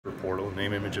portal,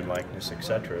 name, image, and likeness,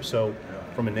 etc. So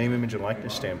from a name, image, and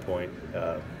likeness standpoint,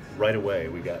 right away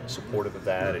we got supportive of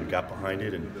that and got behind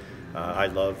it. And I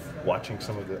love watching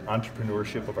some of the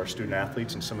entrepreneurship of our student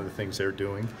athletes and some of the things they're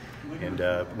doing, and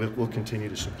we'll continue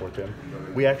to support them.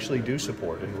 We actually do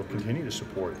support and will continue to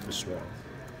support the Swarm.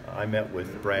 I met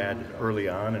with Brad early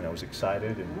on, and I was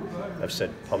excited, and I've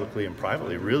said publicly and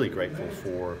privately, really grateful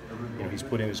for, he's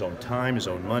put in his own time, his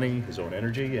own money, his own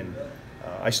energy, and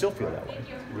I still feel that way.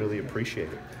 Really appreciate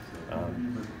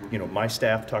it. My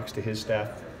staff talks to his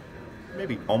staff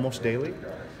maybe almost daily,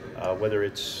 whether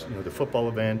it's the football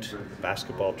event,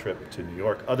 basketball trip to New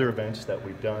York, other events that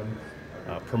we've done,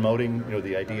 promoting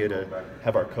the idea to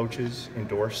have our coaches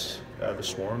endorse the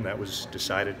Swarm. That was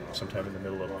decided sometime in the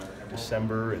middle of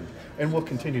December, and we'll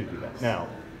continue to do that. Now,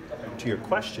 to your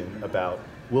question about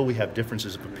will we have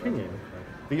differences of opinion,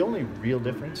 the only real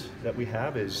difference that we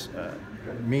have is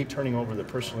me turning over the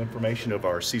personal information of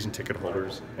our season ticket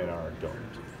holders and our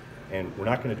donors. And we're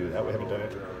not going to do that. We haven't done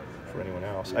it for anyone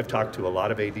else. I've talked to a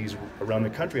lot of ADs around the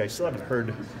country. I still haven't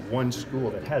heard one school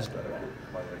that has done that.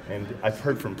 And I've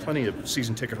heard from plenty of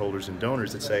season ticket holders and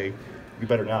donors that say, you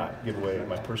better not give away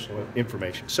my personal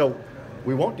information. So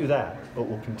we won't do that, but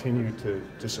we'll continue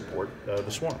to support the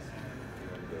Swarm.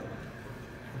 It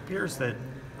appears that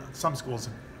some schools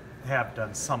have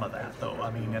done some of that, though.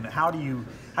 I mean, and how do you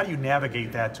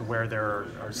navigate that to where there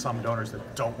are some donors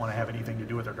that don't want to have anything to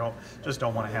do with it, or just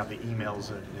don't want to have the emails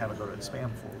and have it go to the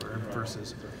spam folder,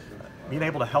 versus being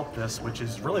able to help this, which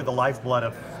is really the lifeblood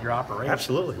of your operation?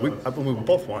 Absolutely. We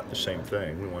both want the same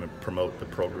thing. We want to promote the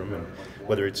program, and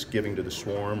whether it's giving to the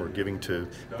Swarm or giving to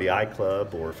the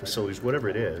iClub or facilities, whatever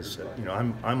it is,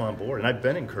 I'm on board, and I've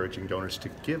been encouraging donors to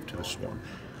give to the Swarm.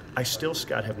 I still,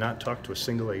 Scott, have not talked to a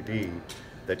single AD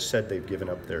that said they've given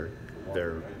up their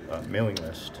mailing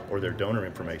list or their donor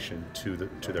information to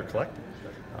their collective.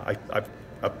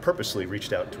 I've purposely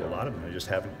reached out to a lot of them. I just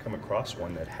haven't come across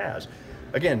one that has.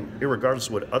 Again, irregardless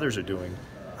of what others are doing,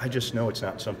 I just know it's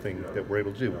not something that we're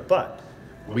able to do. But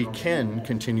we can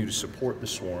continue to support the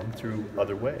Swarm through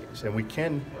other ways, and we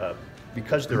can,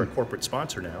 because they're a corporate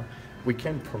sponsor now, we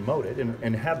can promote it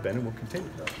and have been, and will continue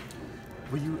to.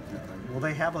 Will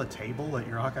they have a table at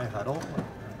your Hawkeye huddle?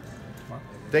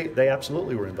 They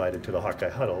absolutely were invited to the Hawkeye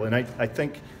huddle, and I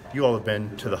think you all have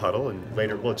been to the huddle, and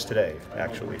later, well, it's today,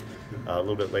 actually, a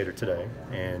little bit later today,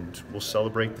 and we'll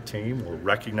celebrate the team, we'll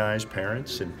recognize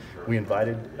parents, and we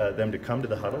invited them to come to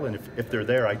the huddle, and if they're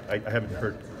there, I haven't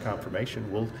heard confirmation,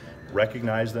 we'll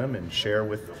recognize them and share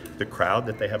with the crowd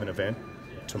that they have an event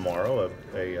tomorrow,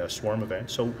 a Swarm event,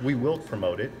 so we will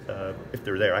promote it if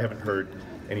they're there. I haven't heard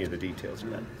any of the details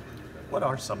yet. What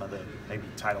are some of the maybe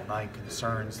Title IX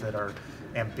concerns that are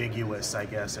ambiguous, I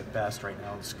guess, at best right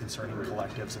now, is concerning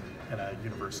collectives and a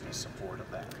university's support of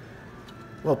that?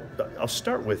 Well, I'll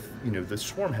start with, the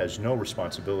Swarm has no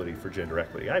responsibility for gender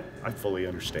equity. I fully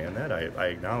understand that. I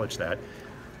acknowledge that.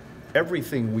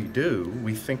 Everything we do,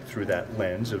 we think through that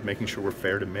lens of making sure we're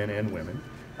fair to men and women.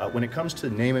 When it comes to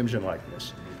name, image, and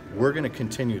likeness, we're going to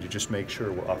continue to just make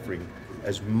sure we're offering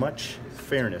as much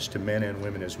fairness to men and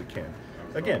women as we can.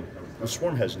 Again, the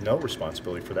Swarm has no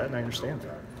responsibility for that, and I understand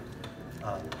that.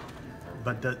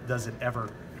 But does it ever,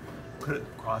 could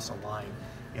it cross a line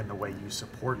in the way you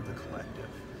support the collective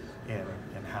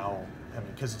and how,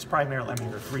 because it's primarily,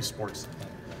 there are 3 sports,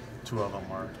 2 of them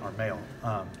are male.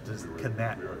 Can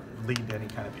that lead to any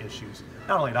kind of issues,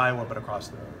 not only in Iowa, but across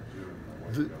the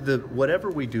board? Whatever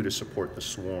we do to support the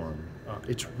Swarm,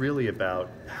 it's really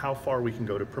about how far we can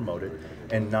go to promote it,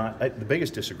 and not, the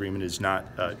biggest disagreement is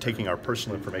not taking our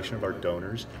personal information of our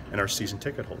donors and our season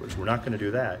ticket holders. We're not going to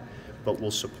do that, but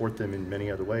we'll support them in many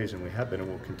other ways, and we have been and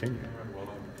will continue.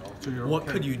 What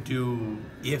could you do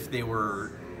if they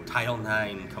were Title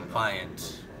IX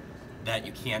compliant that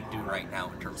you can't do right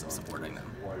now in terms of supporting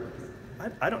them?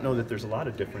 I don't know that there's a lot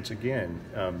of difference. Again,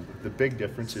 the big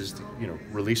difference is,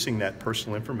 releasing that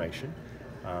personal information.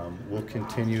 We'll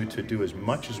continue to do as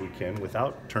much as we can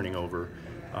without turning over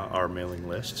our mailing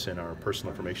lists and our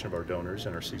personal information of our donors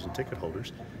and our season ticket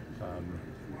holders.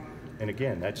 And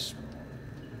again, that's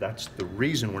the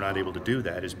reason we're not able to do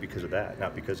that, is because of that,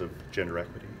 not because of gender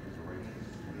equity.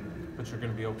 But you're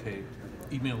going to be okay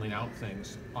emailing out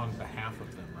things on behalf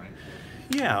of them, right?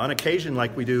 Yeah, on occasion,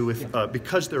 like we do with,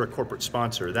 because they're a corporate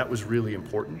sponsor, that was really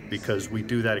important, because we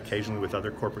do that occasionally with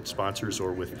other corporate sponsors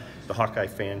or with the Hawkeye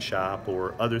Fan Shop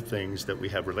or other things that we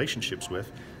have relationships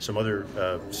with, some other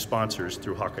sponsors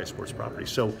through Hawkeye Sports Property.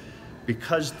 So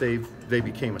because they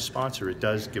became a sponsor, it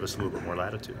does give us a little bit more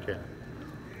latitude, yeah.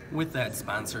 With that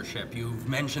sponsorship, you've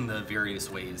mentioned the various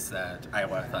ways that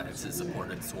Iowa Athletics has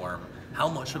supported Swarm. How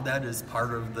much of that is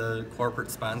part of the corporate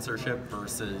sponsorship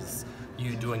versus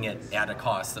you doing it at a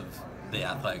cost of the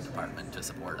athletic department to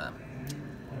support them?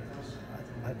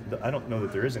 I don't know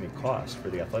that there is any cost for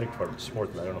the athletic department to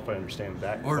support them. I don't know if I understand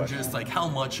that Or question. just like how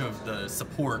much of the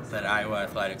support that Iowa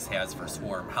Athletics has for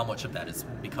Swarm, how much of that is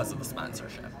because of the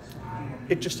sponsorship?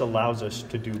 It just allows us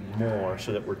to do more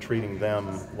so that we're treating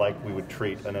them like we would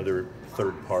treat another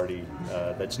third party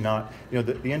that's not, the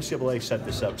NCAA set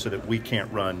this up so that we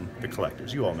can't run the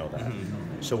collectives. You all know that.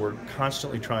 Mm-hmm. So we're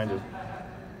constantly trying to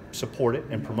support it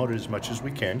and promote it as much as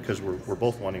we can because we're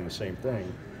both wanting the same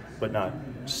thing, but not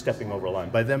stepping over a line.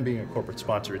 By them being a corporate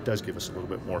sponsor, it does give us a little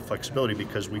bit more flexibility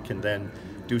because we can then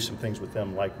do some things with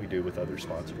them like we do with other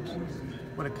sponsors.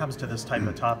 When it comes to this type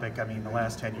of topic, I mean, the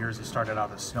last 10 years it started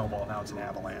out as snowball, now it's an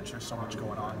avalanche. There's so much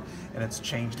going on, and it's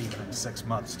changed even in 6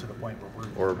 months to the point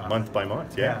where we're month by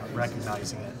month, yeah,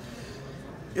 recognizing it.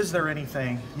 Is there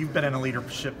anything, you've been in a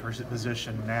leadership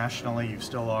position nationally, you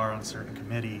still are on certain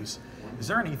committees. Is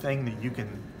there anything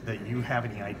that you have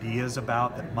any ideas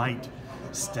about that might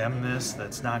stem this,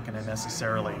 that's not going to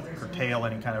necessarily curtail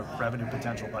any kind of revenue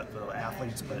potential but the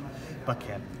athletes, but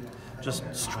can just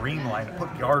streamline it, put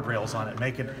guardrails on it,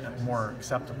 make it more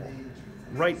acceptable?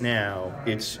 Right now,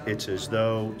 it's as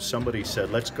though somebody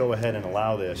said, let's go ahead and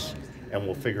allow this, and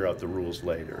we'll figure out the rules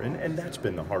later. And that's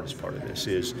been the hardest part of this.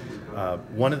 Is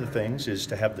one of the things is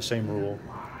to have the same rule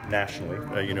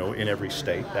nationally, in every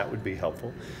state. That would be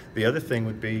helpful. The other thing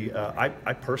would be,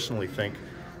 I personally think,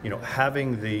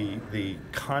 having the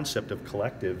concept of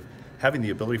collective, having the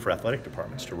ability for athletic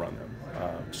departments to run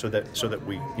them, so that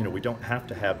we don't have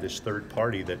to have this third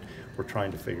party that we're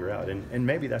trying to figure out. And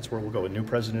maybe that's where we'll go. A new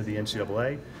president of the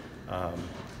NCAA,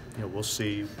 we'll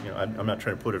see. I'm not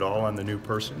trying to put it all on the new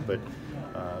person, but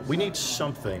we need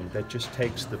something that just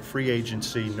takes the free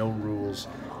agency, no rules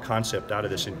concept out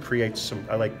of this and creates some,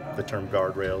 I like the term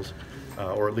guardrails,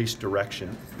 or at least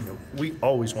direction. We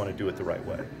always want to do it the right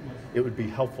way. It would be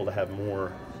helpful to have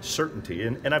more certainty,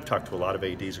 and I've talked to a lot of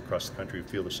ADs across the country who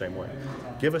feel the same way.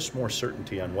 Give us more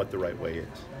certainty on what the right way is.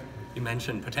 You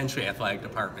mentioned potentially athletic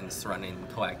departments running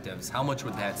collectives. How much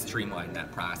would that streamline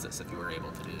that process if you were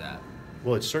able to do that?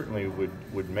 Well, it certainly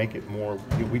would make it more,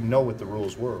 we'd know what the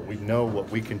rules were. We'd know what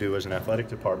we can do as an athletic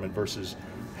department versus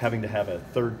having to have a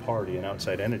third party, an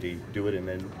outside entity, do it and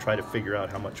then try to figure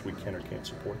out how much we can or can't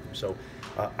support them. So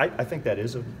I think that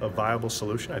is a viable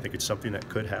solution. I think it's something that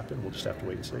could happen. We'll just have to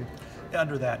wait and see.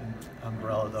 Under that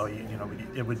umbrella, though,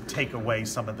 it would take away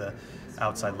some of the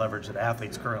outside leverage that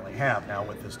athletes currently have now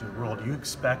with this new rule. Do you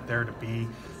expect there to be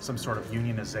some sort of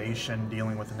unionization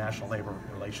dealing with the National Labor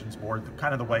Relations Board,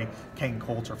 kind of the way Kane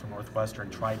Coulter from Northwestern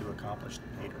tried to accomplish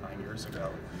 8 or 9 years ago?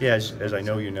 Yeah, as I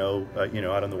know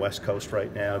out on the West Coast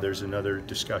right now, there's another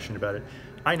discussion about it.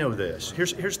 I know this.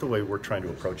 Here's the way we're trying to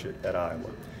approach it at Iowa.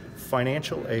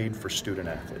 Financial aid for student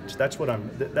athletes. That's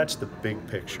the big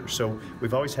picture. So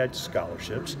we've always had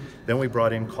scholarships. Then we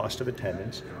brought in cost of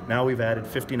attendance. Now we've added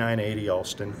 5980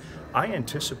 Alston. I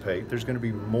anticipate there's going to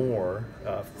be more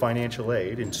financial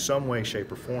aid in some way,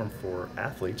 shape, or form for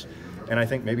athletes. And I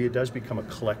think maybe it does become a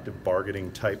collective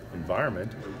bargaining type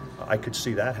environment. I could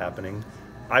see that happening.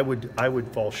 I would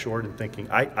fall short in thinking,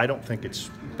 I don't think it's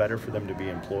better for them to be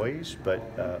employees, but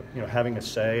having a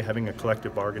say, having a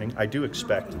collective bargaining, I do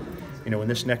expect, when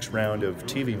this next round of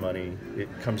TV money, it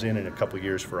comes in a couple of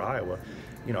years for Iowa,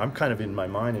 I'm kind of in my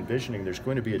mind envisioning there's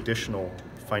going to be additional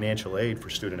financial aid for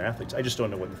student athletes. I just don't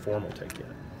know what the form will take yet.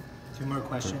 2 more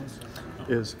questions.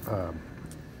 Is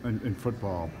in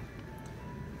football,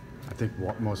 I think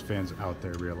most fans out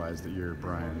there realize that you're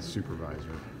Brian's supervisor.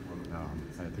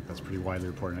 I think that's pretty widely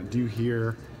reported. Do you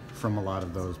hear from a lot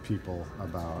of those people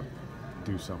about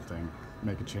do something,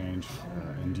 make a change,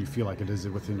 and do you feel like it is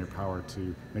within your power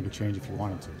to make a change if you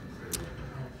wanted to?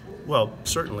 Well,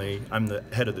 certainly I'm the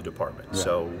head of the department. Yeah.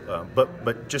 So,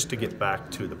 but just to get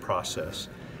back to the process,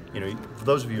 for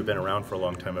those of you who've been around for a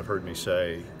long time, have heard me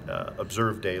say,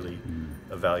 observe daily,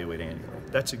 evaluate annually.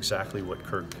 That's exactly what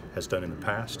Kirk has done in the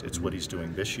past. It's what he's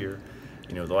doing this year.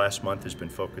 The last month has been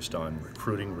focused on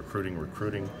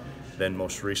recruiting. Then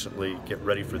most recently, get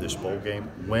ready for this bowl game.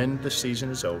 When the season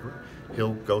is over,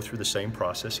 he'll go through the same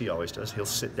process he always does. He'll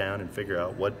sit down and figure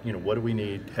out what do we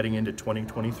need heading into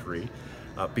 2023.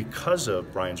 Because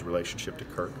of Brian's relationship to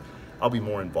Kirk, I'll be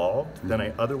more involved than I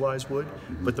otherwise would,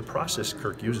 but the process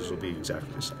Kirk uses will be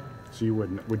exactly the same. So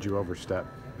would you overstep?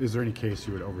 Is there any case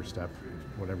you would overstep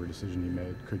whatever decision he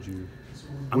made?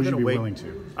 Would you be willing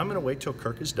to? I'm going to wait till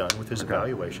Kirk is done with his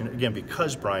evaluation. Again,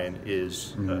 because Brian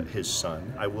is his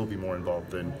son, I will be more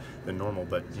involved than normal,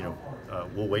 but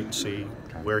we'll wait and see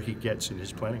where he gets in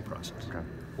his planning process. Okay.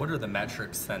 What are the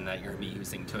metrics then that you're going to be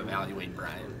using to evaluate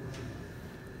Brian?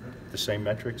 The same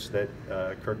metrics that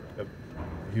Kirk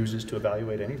uses to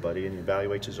evaluate anybody, and he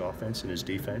evaluates his offense and his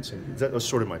defense, and that was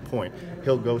sort of my point.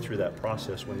 He'll go through that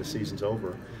process when the season's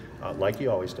over, like he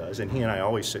always does, and he and I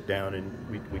always sit down and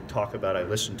we talk about, I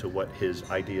listen to what his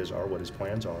ideas are, what his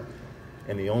plans are,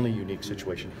 and the only unique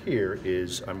situation here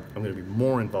is I'm going to be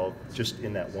more involved just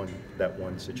in that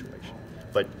one situation.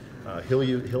 But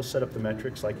he'll set up the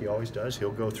metrics like he always does.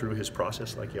 He'll go through his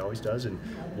process like he always does, and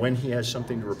when he has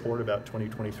something to report about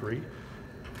 2023,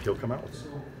 he'll come out with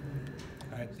it.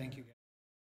 All right, thank you.